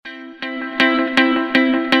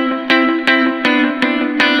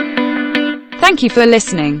Thank you for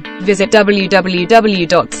listening. Visit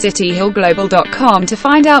www.cityhillglobal.com to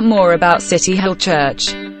find out more about City Hill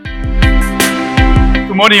Church.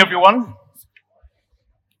 Good morning, everyone.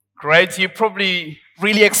 Great. You're probably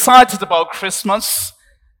really excited about Christmas,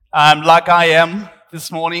 like I am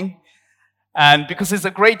this morning. And because it's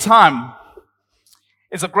a great time.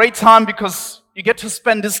 It's a great time because you get to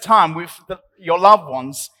spend this time with your loved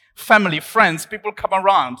ones, family, friends, people come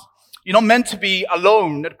around. You're not meant to be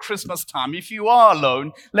alone at Christmas time. If you are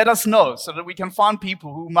alone, let us know so that we can find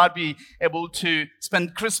people who might be able to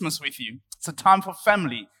spend Christmas with you. It's a time for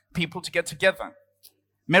family, people to get together.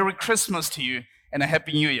 Merry Christmas to you and a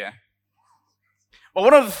Happy New Year. But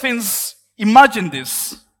one of the things, imagine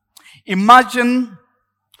this. Imagine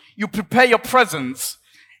you prepare your presents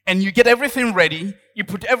and you get everything ready. You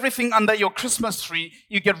put everything under your Christmas tree.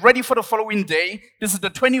 You get ready for the following day. This is the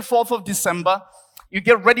 24th of December. You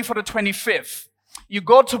get ready for the 25th. You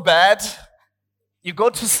go to bed. You go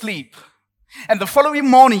to sleep. And the following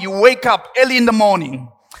morning, you wake up early in the morning.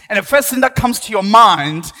 And the first thing that comes to your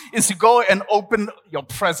mind is to go and open your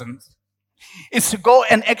present. Is to go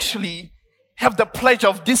and actually have the pleasure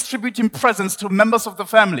of distributing presents to members of the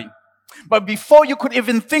family. But before you could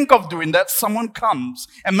even think of doing that, someone comes.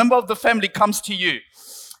 A member of the family comes to you,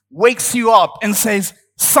 wakes you up and says,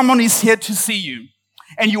 someone is here to see you.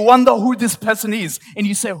 And you wonder who this person is. And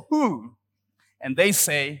you say, who? And they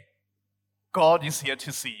say, God is here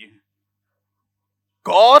to see you.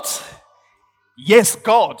 God? Yes,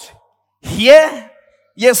 God. Here?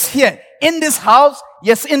 Yes, here. In this house?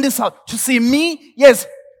 Yes, in this house. To see me? Yes.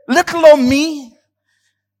 Little old me?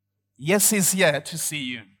 Yes, he's here to see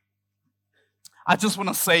you. I just want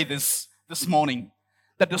to say this morning,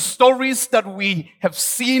 that the stories that we have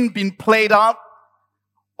seen being played out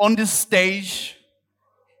on this stage,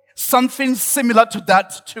 something similar to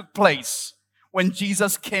that took place when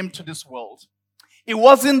Jesus came to this world. It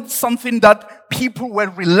wasn't something that people were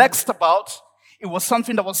relaxed about. It was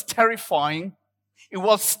something that was terrifying. It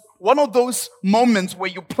was one of those moments where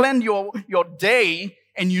you plan your day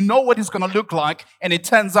and you know what it's going to look like, and it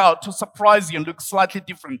turns out to surprise you and look slightly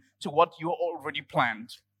different to what you already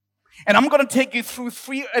planned. And I'm going to take you through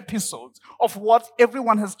 3 episodes of what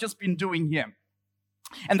everyone has just been doing here.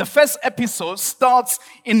 And the first episode starts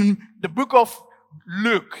in the book of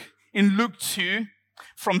Luke, in Luke 2,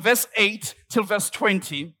 from verse 8 till verse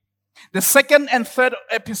 20. The second and third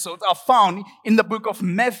episodes are found in the book of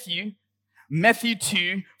Matthew, Matthew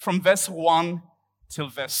 2, from verse 1 till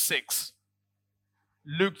verse 6.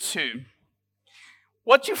 Luke 2.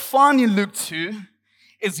 What you find in Luke 2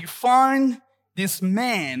 is you find this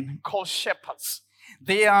man called shepherds.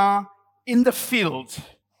 They are in the field.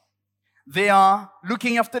 They are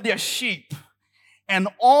looking after their sheep. And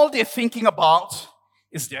all they're thinking about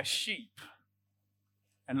is their sheep.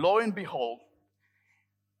 And lo and behold,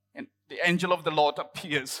 and the angel of the Lord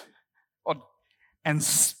appears and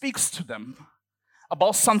speaks to them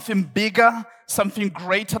about something bigger, something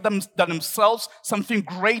greater than themselves, something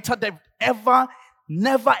greater they've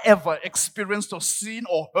never ever experienced or seen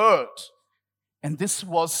or heard. And this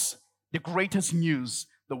was the greatest news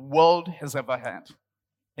the world has ever had.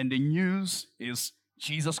 And the news is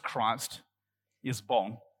Jesus Christ is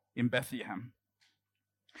born in Bethlehem.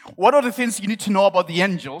 One of the things you need to know about the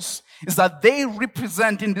angels is that they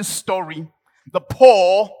represent in this story the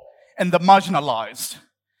poor and the marginalized.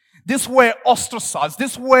 These were ostracized.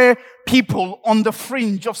 These were people on the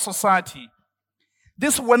fringe of society.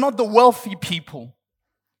 These were not the wealthy people.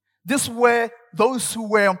 These were those who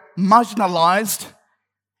were marginalized.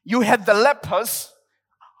 You had the lepers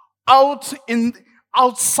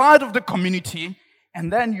outside of the community,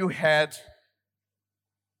 and then you had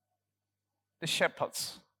the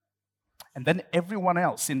shepherds, and then everyone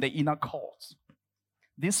else in the inner court.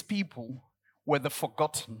 These people were the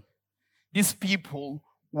forgotten. These people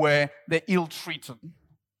were the ill-treated.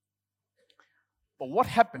 But what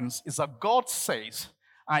happens is that God says,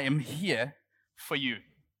 I am here for you.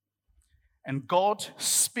 And God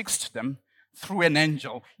speaks to them through an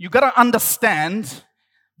angel. You got to understand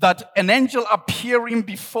that an angel appearing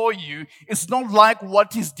before you is not like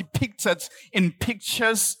what is depicted in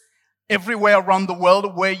pictures everywhere around the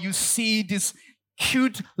world where you see these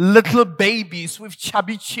cute little babies with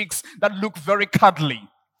chubby cheeks that look very cuddly.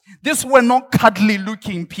 These were not cuddly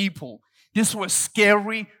looking people. These were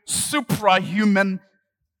scary, suprahuman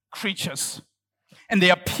creatures. And they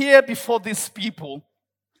appear before these people,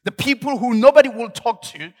 the people who nobody will talk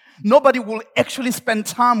to, nobody will actually spend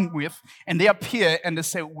time with, and they appear and they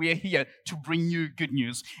say, we're here to bring you good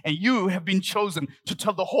news. And you have been chosen to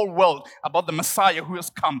tell the whole world about the Messiah who has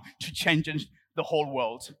come to change the whole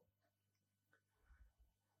world.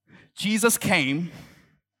 Jesus came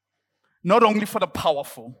not only for the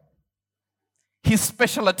powerful. His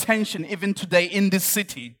special attention, even today in this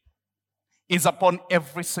city, is upon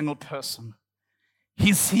every single person.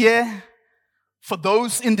 He's here for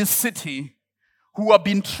those in this city who are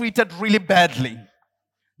being treated really badly,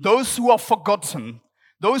 those who are forgotten,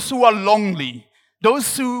 those who are lonely,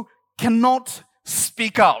 those who cannot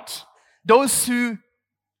speak out, those who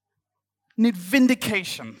need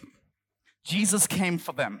vindication. Jesus came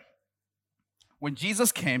for them. When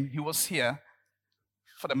Jesus came, he was here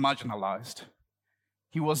for the marginalized.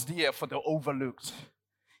 He was here for the overlooked.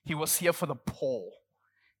 He was here for the poor.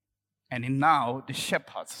 And now the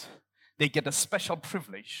shepherds, they get a special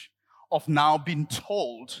privilege of now being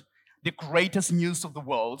told the greatest news of the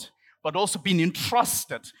world, but also being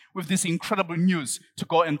entrusted with this incredible news to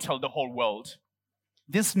go and tell the whole world.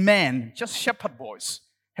 This man, just shepherd boys,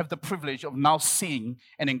 have the privilege of now seeing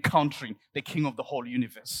and encountering the King of the whole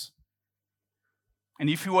universe. And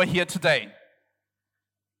if you are here today,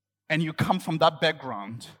 and you come from that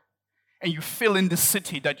background, and you feel in this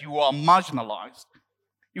city that you are marginalized,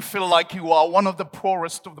 you feel like you are one of the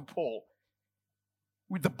poorest of the poor,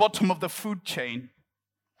 with the bottom of the food chain,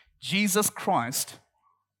 Jesus Christ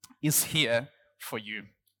is here for you.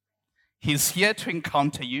 He's here to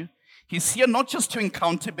encounter you. He's here not just to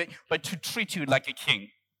encounter, but to treat you like a king,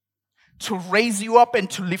 to raise you up and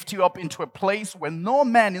to lift you up into a place where no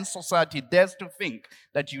man in society dares to think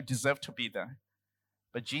that you deserve to be there.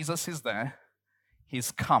 But Jesus is there.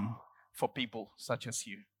 He's come for people such as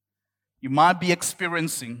you. You might be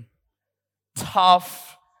experiencing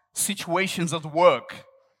tough situations at work,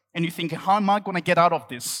 and you think, how am I going to get out of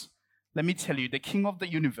this? Let me tell you, the King of the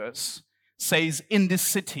universe says, in this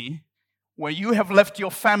city, where you have left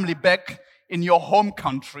your family back in your home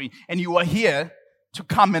country, and you are here to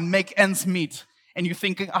come and make ends meet, and you're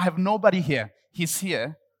thinking, I have nobody here. He's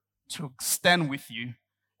here to stand with you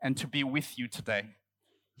and to be with you today.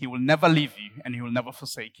 He will never leave you, and he will never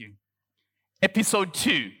forsake you. Episode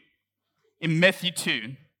 2, in Matthew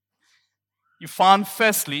 2, you find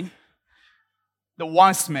firstly, the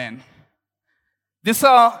wise men. These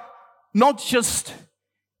are not just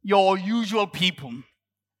your usual people.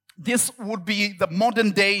 This would be the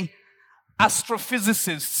modern day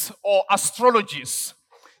astrophysicists or astrologists.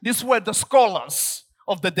 These were the scholars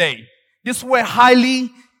of the day. These were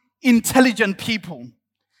highly intelligent people.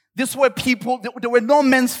 These were people, they were no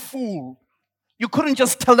man's fool. You couldn't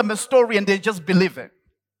just tell them a story and they just believe it.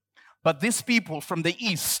 But these people from the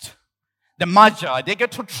east, the Magi, they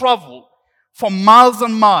get to travel for miles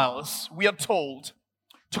and miles, we are told,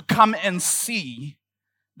 to come and see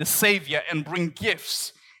the Savior and bring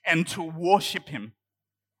gifts and to worship him.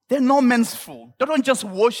 They're no man's fool. They don't just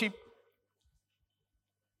worship,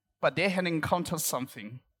 but they had encountered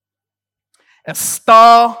something. A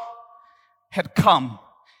star had come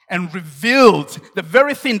and revealed the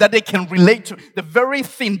very thing that they can relate to, the very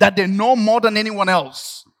thing that they know more than anyone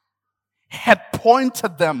else, had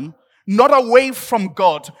pointed them not away from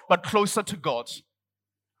God, but closer to God.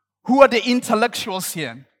 Who are the intellectuals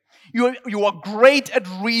here? You are great at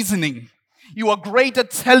reasoning. You are great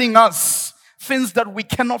at telling us things that we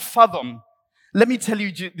cannot fathom. Let me tell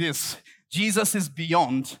you this. Jesus is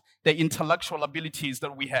beyond the intellectual abilities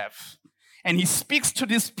that we have. And he speaks to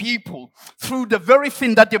these people through the very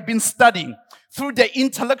thing that they've been studying, through their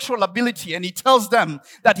intellectual ability. And he tells them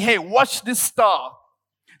that, hey, watch this star.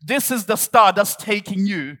 This is the star that's taking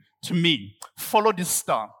you to me. Follow this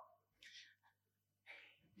star.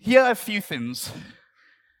 Here are a few things.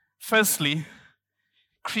 Firstly,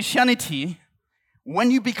 Christianity, when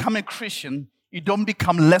you become a Christian, you don't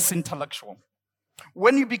become less intellectual.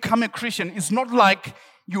 When you become a Christian, it's not like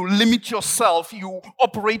you limit yourself, you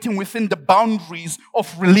operating within the boundaries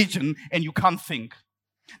of religion and you can't think.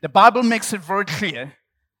 The Bible makes it very clear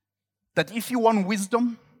that if you want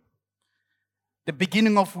wisdom, the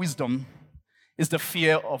beginning of wisdom is the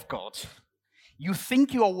fear of God. You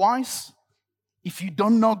think you are wise? If you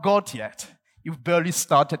don't know God yet, you've barely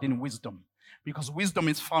started in wisdom. Because wisdom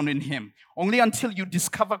is found in him. Only until you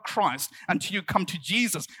discover Christ, until you come to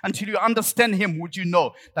Jesus, until you understand him, would you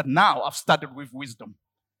know that now I've started with wisdom.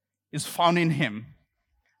 It's found in him.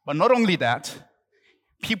 But not only that,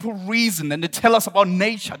 people reason and they tell us about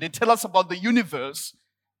nature. They tell us about the universe.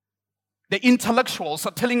 The intellectuals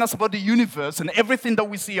are telling us about the universe and everything that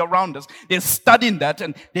we see around us. They're studying that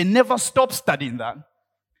and they never stop studying that.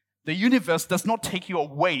 The universe does not take you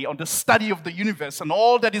away, or the study of the universe and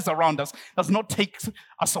all that is around us does not take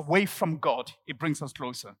us away from God. It brings us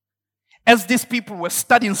closer. As these people were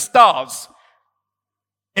studying stars,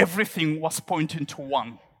 everything was pointing to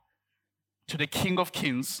one, to the King of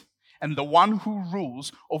Kings and the one who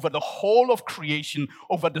rules over the whole of creation,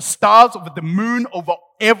 over the stars, over the moon, over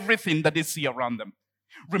everything that they see around them.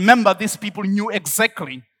 Remember, these people knew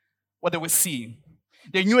exactly what they were seeing.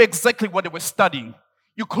 They knew exactly what they were studying.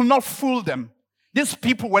 You could not fool them. These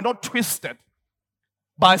people were not twisted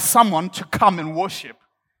by someone to come and worship.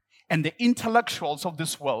 And the intellectuals of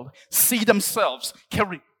this world see themselves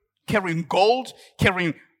carrying gold,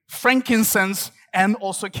 carrying frankincense, and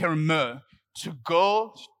also carrying myrrh to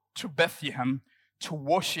go to Bethlehem to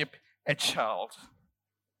worship a child.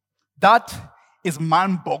 That is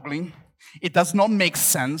mind-boggling. It does not make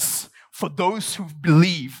sense for those who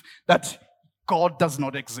believe that God does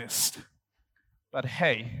not exist. But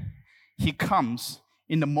hey, he comes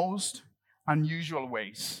in the most unusual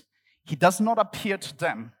ways. He does not appear to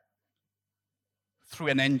them through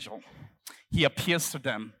an angel. He appears to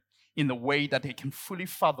them in the way that they can fully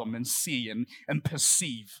fathom and see and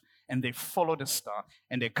perceive. And they follow the star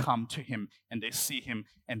and they come to him and they see him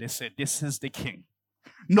and they say, this is the king.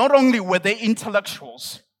 Not only were they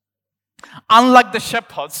intellectuals, unlike the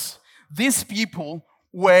shepherds, these people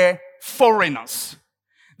were foreigners.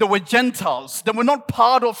 They were Gentiles. They were not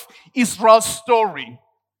part of Israel's story.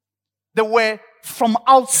 They were from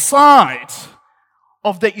outside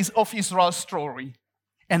of Israel's story.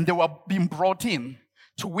 And they were being brought in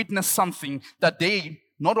to witness something that they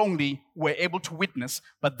not only were able to witness,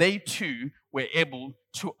 but they too were able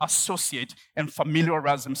to associate and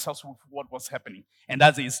familiarize themselves with what was happening. And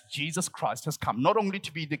that is, Jesus Christ has come not only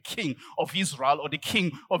to be the king of Israel or the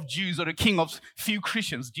king of Jews or the king of few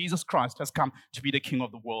Christians. Jesus Christ has come to be the king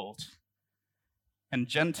of the world. And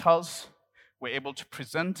Gentiles were able to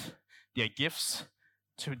present their gifts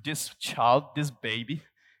to this child, this baby,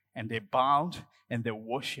 and they bowed and they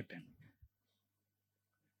worshiped him.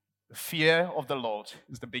 The fear of the Lord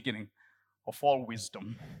is the beginning of all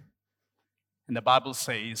wisdom. And the Bible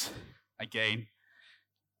says, again,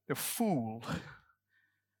 a fool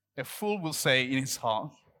will say in his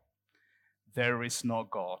heart, there is no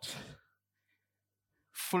God.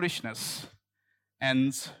 Foolishness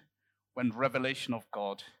ends when revelation of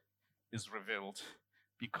God is revealed,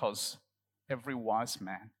 because every wise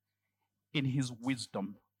man, in his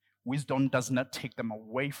wisdom does not take them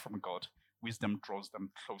away from God. Wisdom draws them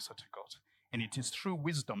closer to God. And it is through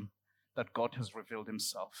wisdom that God has revealed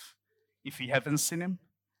himself. If you haven't seen him,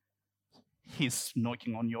 he's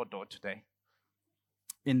knocking on your door today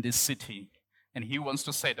in this city. And he wants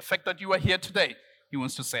to say, the fact that you are here today, he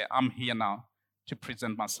wants to say, I'm here now to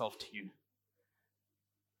present myself to you.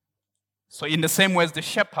 So in the same way as the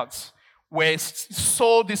shepherds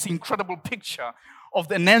saw this incredible picture of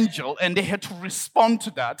an angel and they had to respond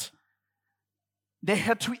to that, they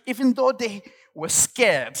had to, even though they were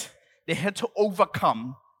scared, they had to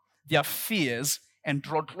overcome their fears and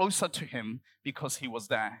draw closer to him because he was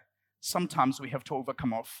there. Sometimes we have to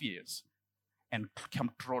overcome our fears and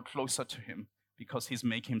draw closer to him because he's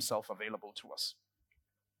making himself available to us.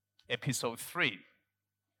 Episode 3.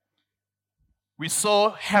 We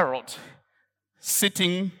saw Herod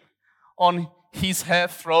sitting on his hair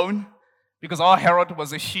throne because our Herod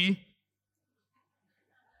was a she.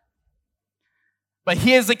 But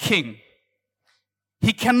here's a king.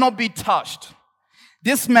 He cannot be touched.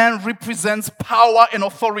 This man represents power and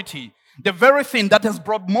authority, the very thing that has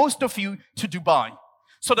brought most of you to Dubai,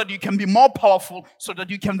 so that you can be more powerful, so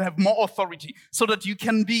that you can have more authority, so that you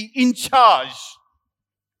can be in charge.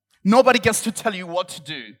 Nobody gets to tell you what to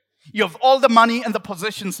do. You have all the money and the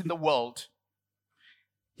possessions in the world.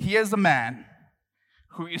 Here's a man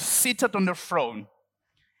who is seated on the throne,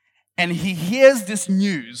 and he hears this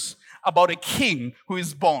news about a king who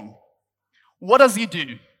is born. What does he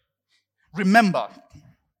do? Remember,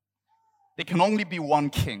 there can only be one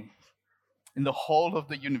king in the whole of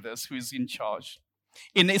the universe who is in charge.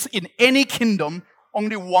 In any kingdom,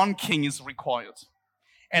 only one king is required.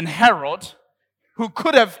 And Herod, who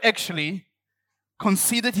could have actually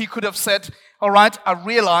conceded, he could have said, all right, I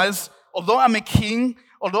realize, although I'm a king,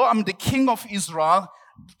 although I'm the king of Israel,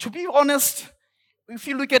 to be honest, if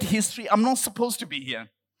you look at history, I'm not supposed to be here.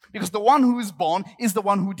 Because the one who is born is the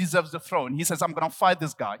one who deserves the throne. He says, I'm going to fight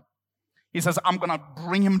this guy. He says, I'm going to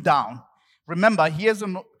bring him down. Remember, he is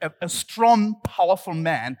a strong, powerful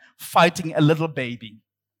man fighting a little baby.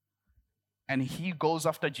 And he goes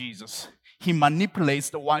after Jesus. He manipulates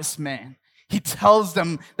the wise men. He tells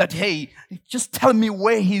them that, hey, just tell me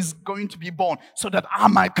where he's going to be born so that I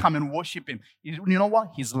might come and worship him. You know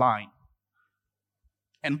what? He's lying.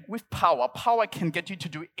 And with power can get you to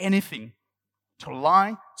do anything. To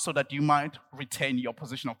lie so that you might retain your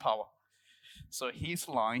position of power. So he's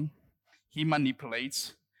lying. He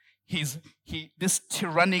manipulates. This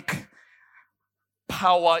tyrannic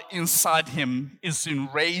power inside him is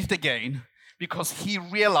enraged again because he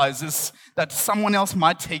realizes that someone else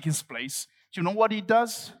might take his place. Do you know what he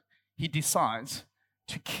does? He decides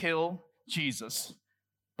to kill Jesus,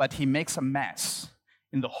 but he makes a mess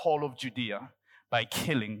in the whole of Judea by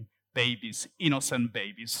killing babies, innocent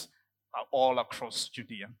babies, all across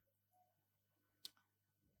Judea.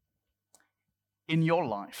 In your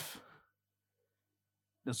life,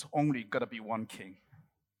 there's only got to be one king.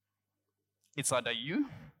 It's either you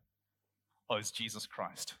or it's Jesus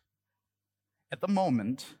Christ. At the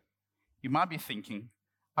moment, you might be thinking,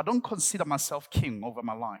 I don't consider myself king over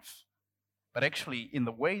my life. But actually, in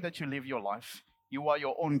the way that you live your life, you are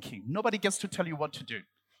your own king. Nobody gets to tell you what to do.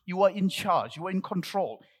 You are in charge. You are in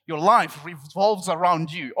control. Your life revolves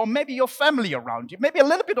around you, or maybe your family around you, maybe a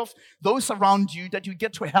little bit of those around you that you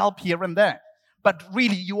get to help here and there. But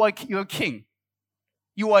really, you're a king.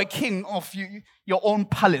 You are a king of your own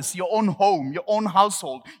palace, your own home, your own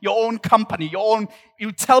household, your own company,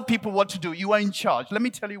 you tell people what to do. You are in charge. Let me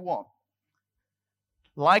tell you what.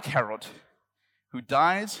 Like Herod, who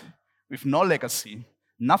died with no legacy,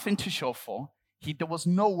 nothing to show for, there was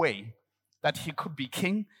no way that he could be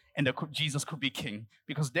king and Jesus could be king,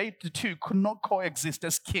 because the two could not coexist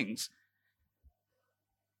as kings.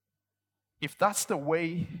 If that's the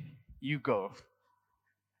way you go,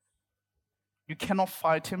 you cannot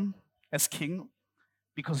fight him as king,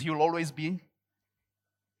 because he will always beat you.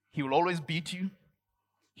 He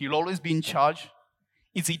will always be in charge.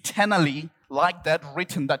 It's eternally like that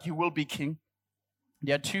written that he will be king.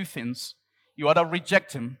 There are two things. You either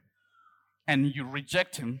reject him, and you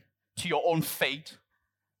reject him to your own fate,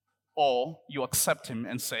 or you accept him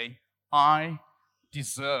and say, I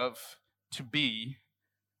deserve to be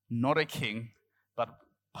not a king, but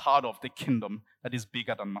part of the kingdom that is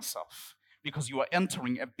bigger than myself. Because you are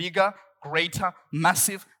entering a bigger, greater,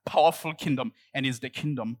 massive, powerful kingdom, and it's the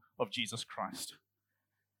kingdom of Jesus Christ.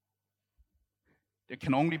 There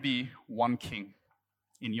can only be one king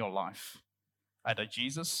in your life, either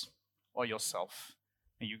Jesus or yourself.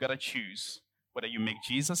 And you got to choose whether you make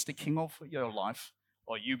Jesus the king of your life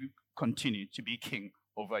or you continue to be king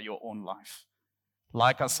over your own life.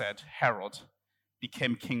 Like I said, Herod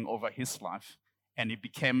became king over his life, and it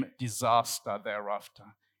became disaster thereafter.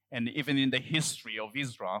 And even in the history of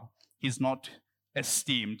Israel, he's not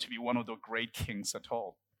esteemed to be one of the great kings at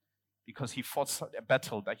all, because he fought a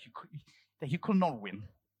battle that he could not win.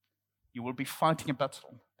 You will be fighting a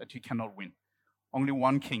battle that you cannot win. Only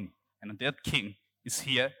one king, and that king is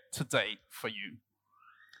here today for you.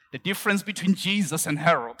 The difference between Jesus and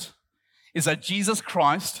Herod is that Jesus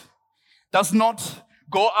Christ does not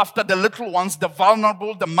go after the little ones, the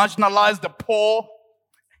vulnerable, the marginalized, the poor,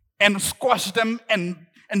 and squash them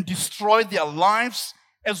and destroy their lives.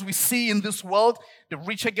 As we see in this world, the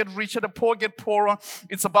richer get richer, the poor get poorer.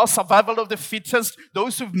 It's about survival of the fittest.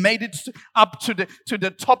 Those who've made it up to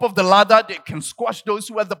the top of the ladder, they can squash those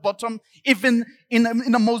who are at the bottom, even in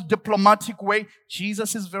a most diplomatic way.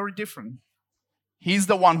 Jesus is very different. He's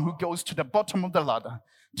the one who goes to the bottom of the ladder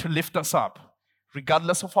to lift us up,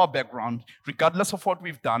 regardless of our background, regardless of what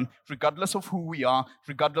we've done, regardless of who we are,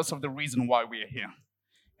 regardless of the reason why we are here.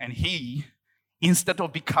 And he, instead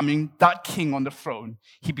of becoming that king on the throne,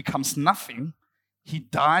 he becomes nothing. He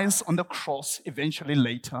dies on the cross eventually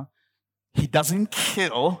later. He doesn't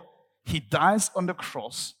kill. He dies on the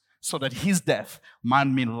cross so that his death might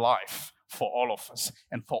mean life for all of us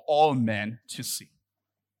and for all men to see.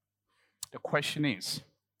 The question is,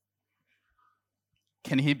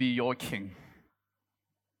 can he be your king?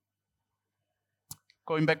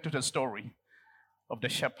 Going back to the story of the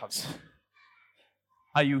shepherds,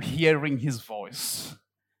 are you hearing his voice?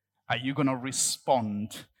 Are you going to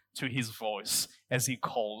respond to his voice as he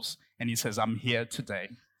calls and he says, I'm here today?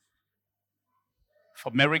 For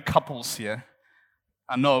married couples here,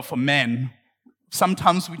 I know for men,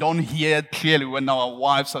 sometimes we don't hear clearly when our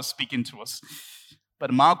wives are speaking to us.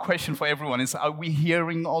 But my question for everyone is, are we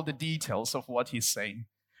hearing all the details of what he's saying?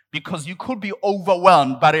 Because you could be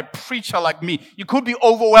overwhelmed by a preacher like me. You could be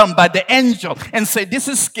overwhelmed by the angel and say, this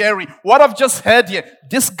is scary. What I've just heard here,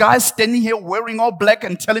 this guy standing here wearing all black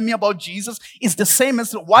and telling me about Jesus is the same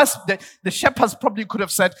as the shepherds probably could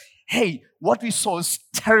have said, hey, what we saw is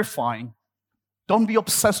terrifying. Don't be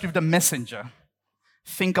obsessed with the messenger.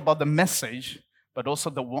 Think about the message, but also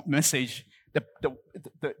the message,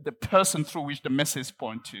 the person through which the message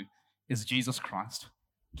points to is Jesus Christ.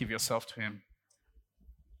 Give yourself to him.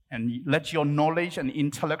 And let your knowledge and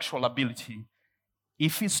intellectual ability,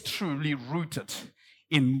 if it's truly rooted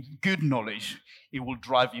in good knowledge, it will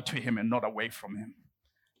drive you to him and not away from him.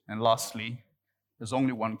 And lastly, there's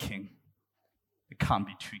only one king. There can't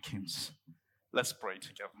be two kings. Let's pray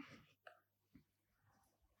together.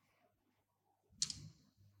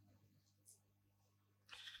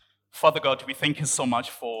 Father God, we thank you so much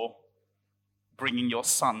for bringing your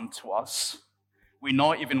Son to us. We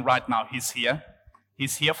know even right now he's here.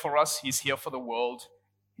 He's here for us. He's here for the world.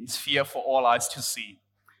 He's here for all eyes to see.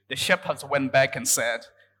 The shepherds went back and said,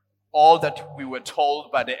 all that we were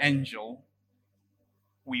told by the angel,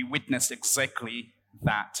 we witnessed exactly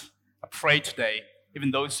that. I pray today,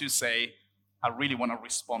 even those who say, I really want to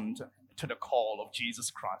respond to the call of Jesus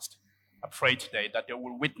Christ, I pray today that they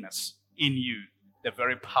will witness in you the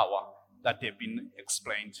very power that they've been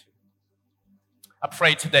explained. I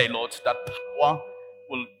pray today, Lord, that power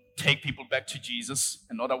will take people back to Jesus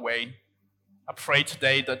another way. I pray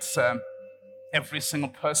today that every single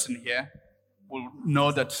person here will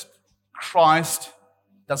know that Christ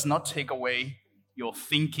does not take away your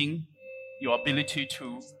thinking, your ability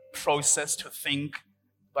to process, to think,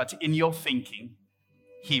 but in your thinking,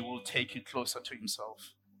 he will take you closer to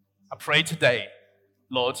himself. I pray today,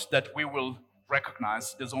 Lord, that we will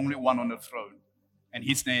recognize there's only one on the throne, and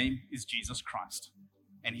his name is Jesus Christ,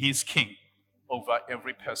 and he is King over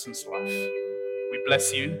every person's life. We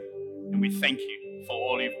bless you, and we thank you for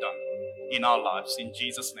all you've done in our lives. In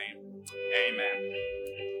Jesus' name, amen.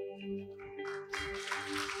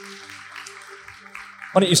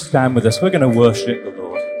 Why don't you stand with us? We're going to worship the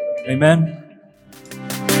Lord. Amen.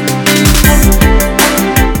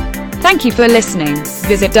 Thank you for listening.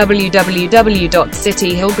 Visit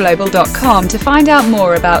www.cityhillglobal.com to find out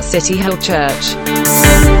more about City Hill Church.